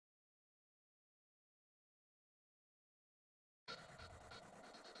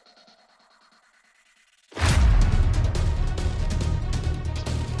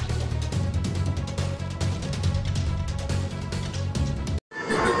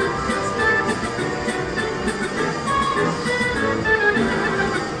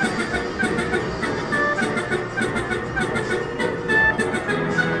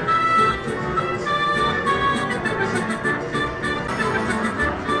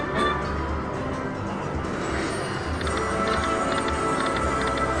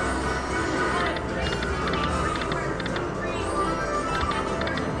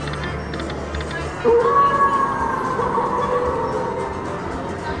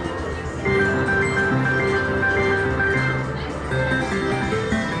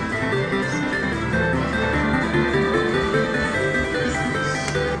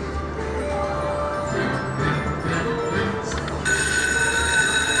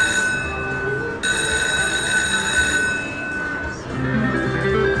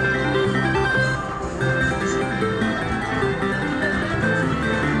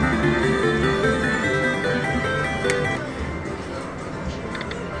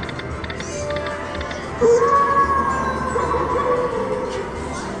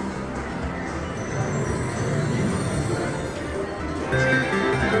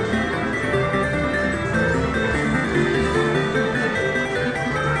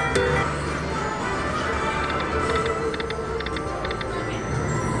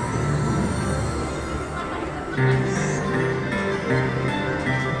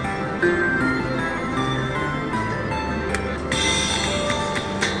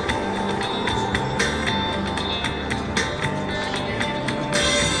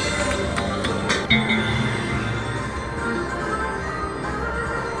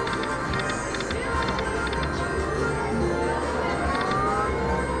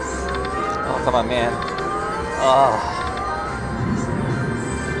Come on, man. Oh.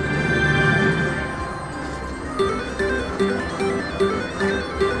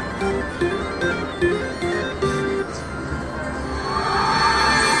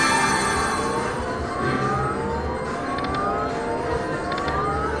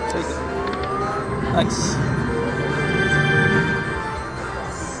 Take it. Nice.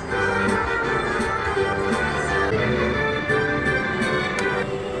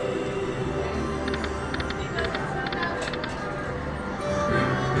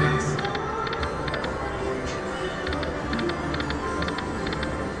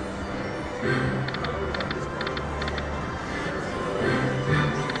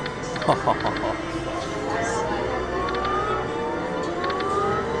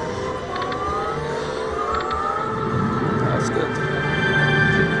 That's good.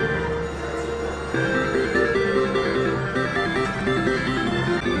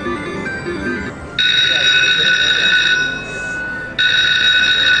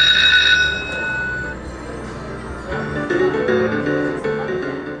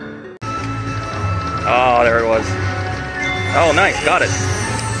 Oh, there it was. Oh, nice. Got it.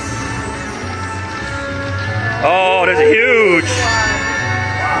 Oh, there's a huge.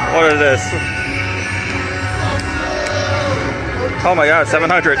 What is this? Oh my God,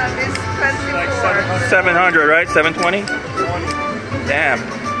 700. 700, right? 720? Damn.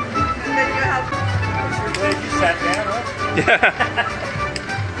 And then you have. You sat down, huh? Yeah.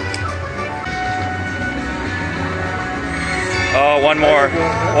 Oh, one more.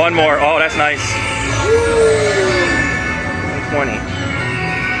 One more. Oh, that's nice. 20.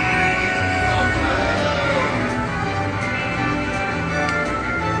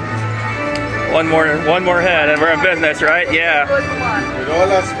 One more head, and we're in business, right? Yeah. Good one. With all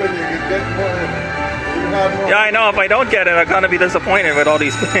that spin, you can get more. You have more. Yeah, I know. If I don't get it, I'm gonna be disappointed with all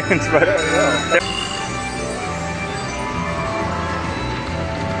these spins. But Yeah.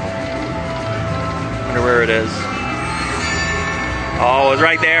 wonder where it is. Oh, it was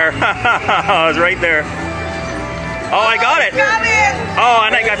right there. It was right there. Oh, I got it. Got it. Oh,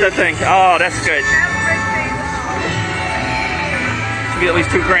 and I got the thing. Oh, that's good. Everything. Should be at least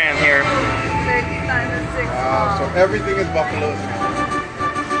 $2,000 here. 30 times 6. So everything is buffalo.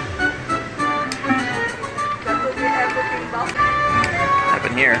 That will be everything buffalo.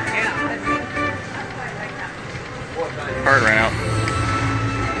 Happened here. Yeah, I think. Card ran out.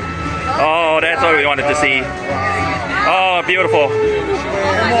 Oh, that's what we wanted to see. Oh, beautiful. Come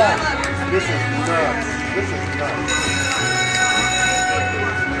on. This is nuts. This is nuts.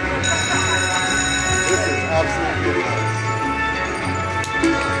 This is absolutely nuts.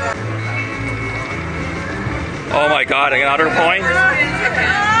 Oh my God, another point?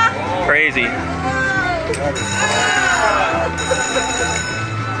 Crazy.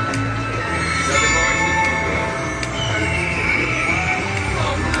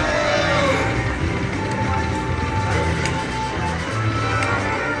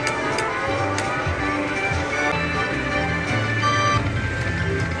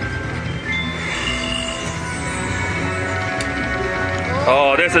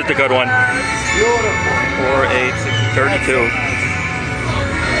 Oh, this is the good one. 4, 8, 6, 32.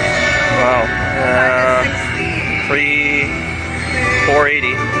 Wow. 3,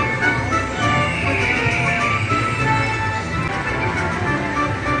 480.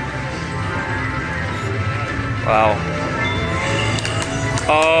 Wow.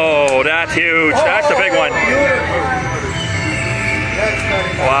 Oh, that's huge. That's the big one.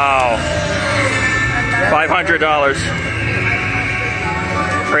 Wow. $500.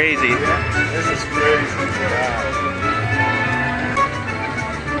 Crazy. This is crazy.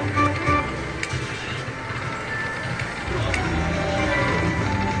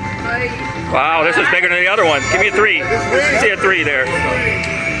 Wow, this is bigger than the other one. Give me a 3. See a 3 there.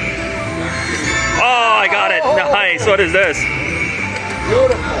 Oh, I got it. Nice. What is this?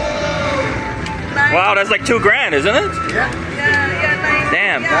 Beautiful. Wow, that's like $2,000, isn't it? Yeah. Yeah,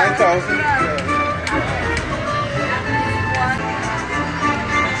 Damn. 9,000.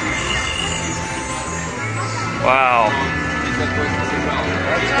 Wow.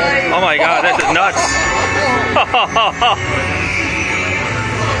 Oh my God, this is nuts.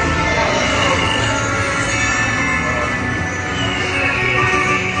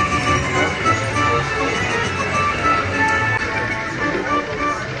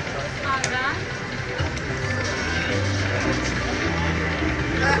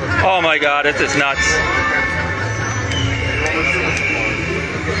 Oh my God, this is nuts.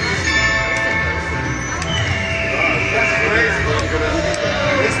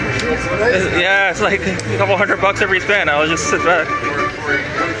 Yeah, it's like a couple $100 every spin. I'll just sit back.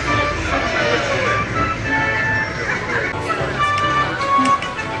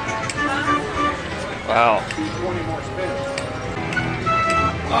 Wow.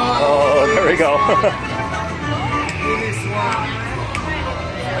 Oh, there we go.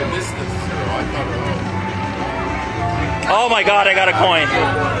 Oh my God, I got a coin.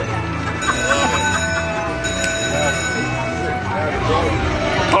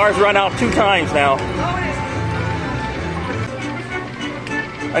 Car's run out 2 times now.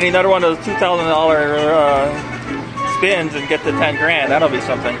 I need another one of those $2,000 spins and get to 10 grand. That'll be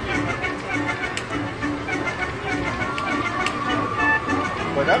something.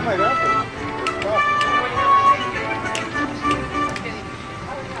 But that might happen.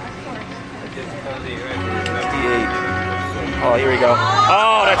 Oh, here we go.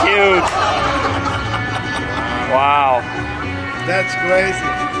 Oh, that's huge. Wow. That's crazy.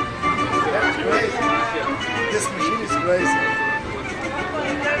 That's crazy. This machine is crazy.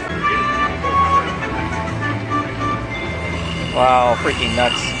 Wow, freaking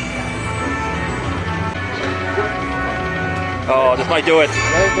nuts. Oh, this might do it.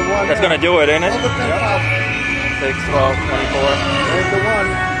 There's the one. That's gonna do it, ain't it? Over 10,000. 6, 12, 24. There's the one.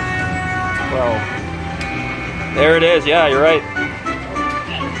 12. There it is. Yeah, you're right.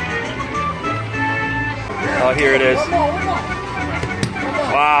 Oh, here it is.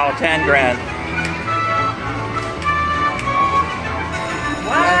 Wow, 10 grand.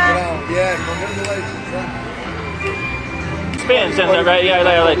 Yeah, congratulations. Spins, and right?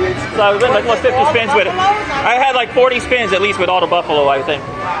 Yeah, like, so I've been like 50 spins with it. I had like 40 spins at least with all the buffalo, I think.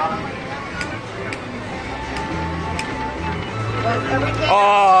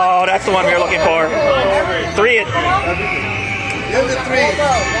 Oh, that's the one we were looking for. 3 it. Here's the 3.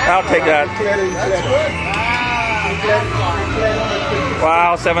 I'll take that.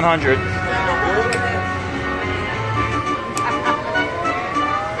 Wow, 700.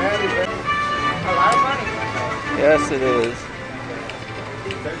 Yes, it is.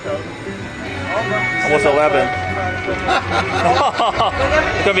 Almost 11.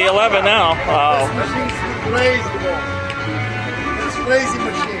 It's gonna be 11 now. Wow. This machine's crazy, man. This crazy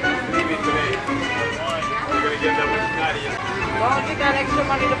machine. Well, if you got extra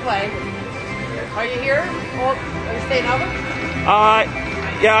money to play, are you here? Or are you staying over?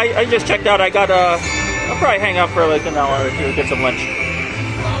 Yeah, I just checked out. I'll probably hang out for like an hour or two, get some lunch.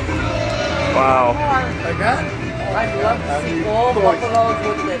 Wow. Like that? I'd love to see all buffaloes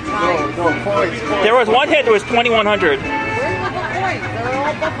with the time. No, points. There was one hit that was 2,100. Where's the points? They're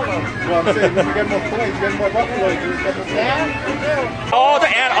all buffaloes. Well, I'm saying, if you get more points, get more buffalo. Yeah, they do. All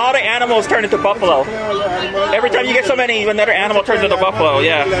the animals turn into buffalo. Every time you get so many, another animal turns into buffalo.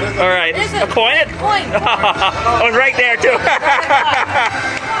 Yeah. All right. A coin it? Coin. Oh, it's right there too.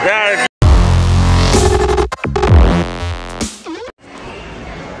 Yeah.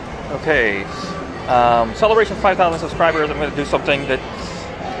 Okay. Celebration 5,000 subscribers. I'm going to do something that's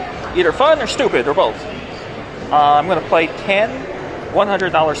either fun or stupid or both. I'm going to play 10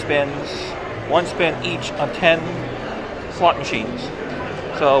 $100 spins, 1 spin each on 10 slot machines.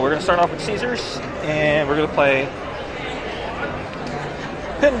 So we're going to start off with Caesars, and we're going to play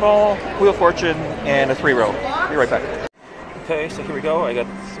Pinball, Wheel of Fortune, and a 3-row. Be right back. Okay, so here we go. I got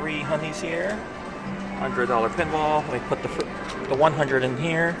 3 honeys here. $100 pinball. Let me put the 100 in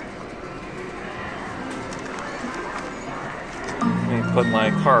here. Let me put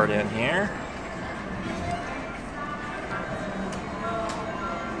my card in here.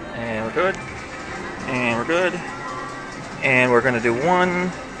 And we're good. And we're good. And we're going to do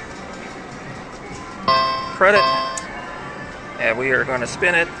 1 credit. And we are going to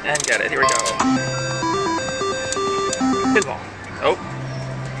spin it and get it. Here we go. Pinball. Oh.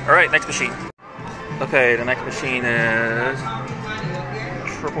 Alright, next machine. Okay, the next machine is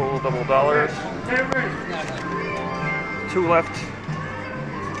triple double dollars. 2 left.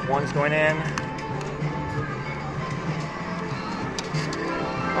 1's going in.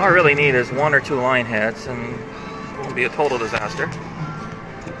 All I really need is 1 or 2 line heads, and it'll be a total disaster.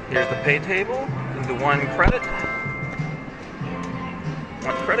 Here's the pay table. We'll do 1 credit.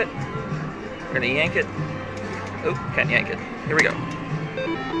 1 credit. We're gonna yank it. Oh, can't yank it. Here we go.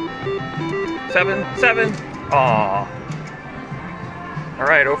 7, 7. Aw.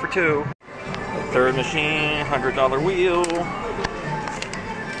 Alright, 0 for 2. Third machine, $100 wheel.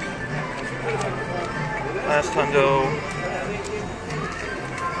 Last hundo.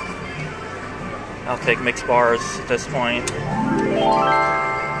 I'll take mixed bars at this point.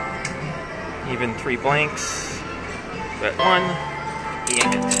 Even 3 blanks. Bet 1.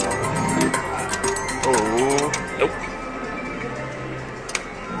 Yank it. Oh, nope.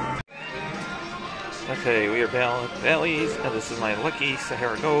 Okay, we are Valleys, and this is my lucky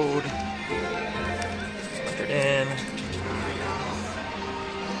Sahara Gold. Entered in.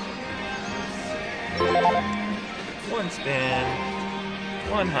 One spin,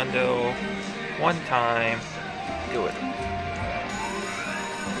 1 hundo, 1 time. Do it.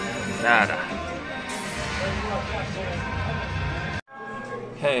 Nada.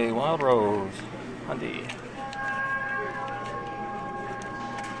 Okay, Wild Rose, Hundy.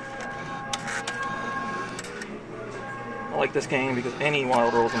 I like this game because any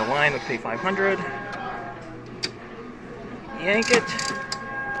Wild Rose in the line would pay 500. Yank it.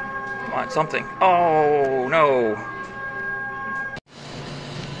 Come on, something. Oh, no.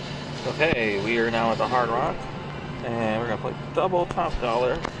 Okay, we are now at the Hard Rock. And we're going to play double top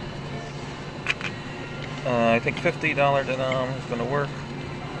dollar. I think $50 denom is going to work.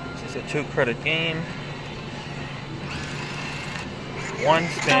 This is a 2 credit game. 1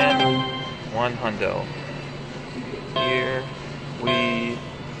 spin, 1 hundo. Here we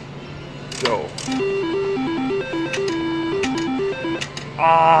go.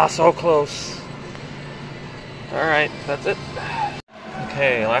 Ah, so close. Alright, that's it.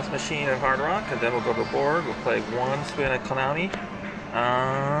 Okay, last machine at Hard Rock, and then we'll go to the board. We'll play 1 spin at Kilauea.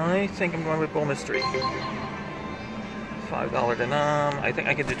 I think I'm going with Bull Mystery. $5 denom. I think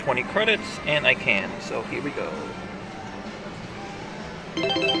I can do 20 credits, and I can. So here we go.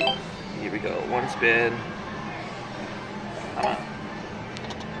 Here we go. 1 spin. Come on.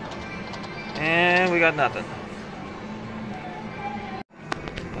 And we got nothing.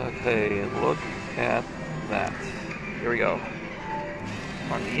 Okay, look at that. Here we go.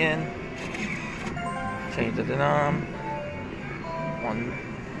 On the in. Change the denom. 1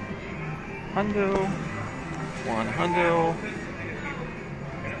 hundo. 1 hundo.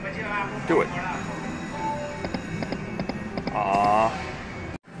 Do it. Ah.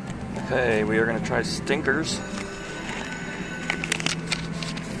 Okay, we are going to try stinkers.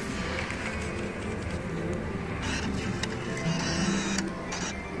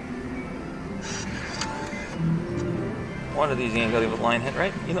 One of these ain't got even line hit,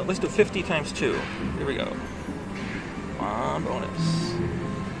 right? You know, let's do 50 times 2. Here we go. Come on, bonus.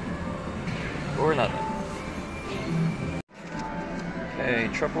 Or nothing. Okay,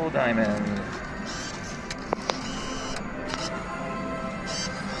 triple diamond.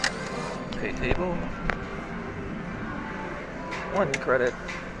 Pay table. 1 credit.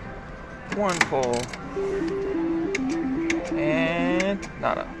 1 pull. And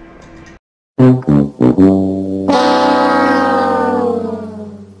nada.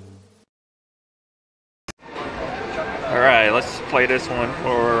 Alright, let's play this one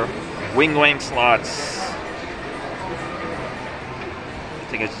for Wing Wang slots. I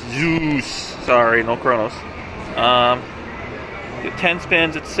think it's Zeus. Sorry, no Kronos. Do 10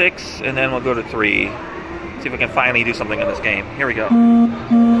 spins at 6, and then we'll go to 3. See if we can finally do something in this game. Here we go. Can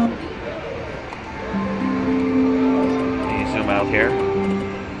you zoom out here?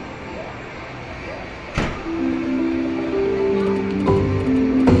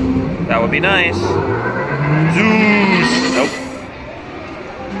 That would be nice. Zeus! Nope.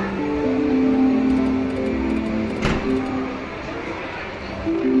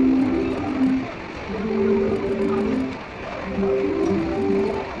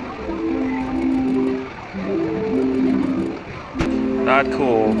 Not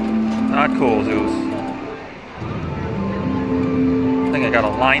cool. Not cool, Zeus. I think I got a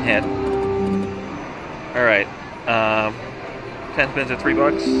line hit. Alright. 10 spins at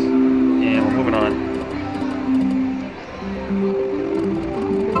 $3. And we're moving on.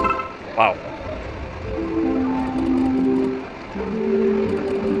 Wow.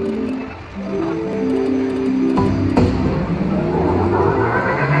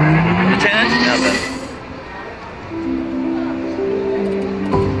 Chance? Nothing.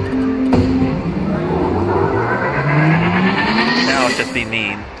 Now it's just be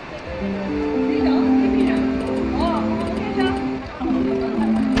mean.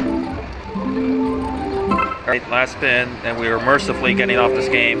 Alright, last spin, and we were mercifully getting off this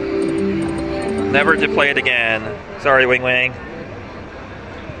game. Never to play it again. Sorry, Wing Wang.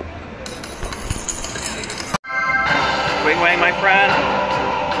 Wing wang, my friend.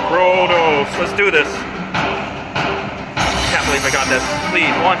 Kronos. Let's do this. Can't believe I got this.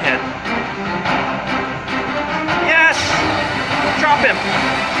 Please, one hit. Yes! Drop him!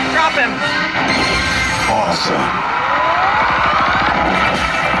 Drop him! Awesome.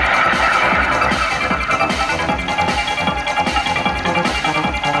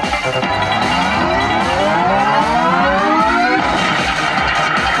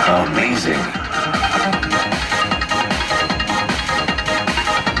 Amazing.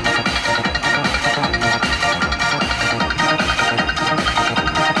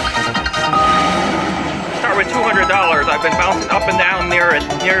 Start with $200. I've been bouncing up and down near it,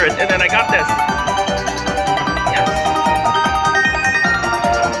 and then I got this. Yes.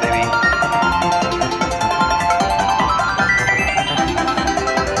 Oh, baby.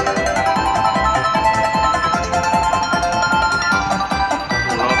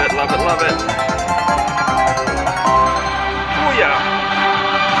 Love it, love it, love it. Oh yeah.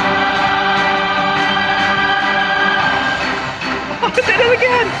 I did it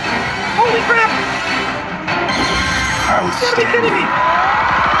again! Holy crap! You gotta be kidding me!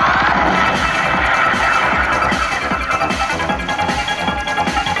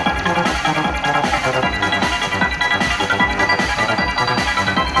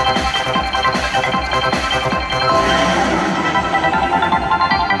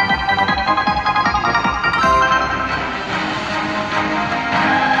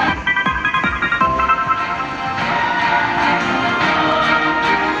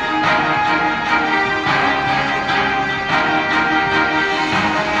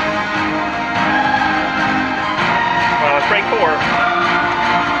 Break 4.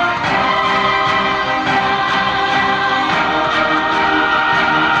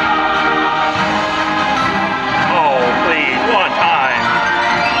 Oh, please, one time.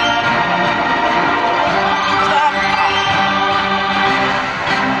 Stop.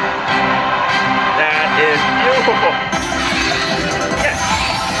 That is beautiful. Yes.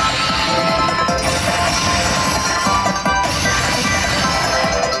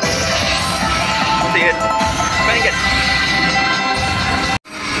 See it. Bang it.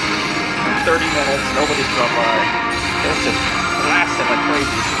 30 minutes, nobody's come by. It's just blasting like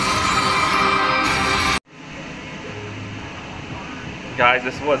crazy. Guys,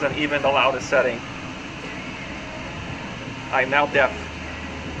 this wasn't even the loudest setting. I'm now deaf.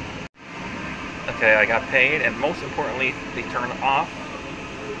 Okay, I got paid, and most importantly, they turned off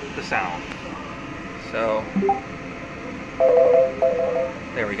the sound. So,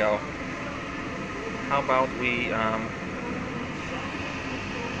 there we go. How about we,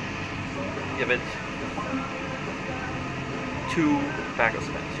 give it 2 back of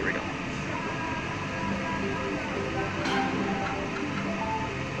spins. Here we go.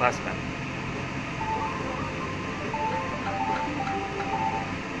 Last spin.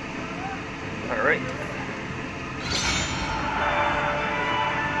 All right.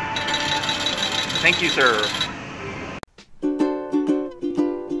 Thank you, sir.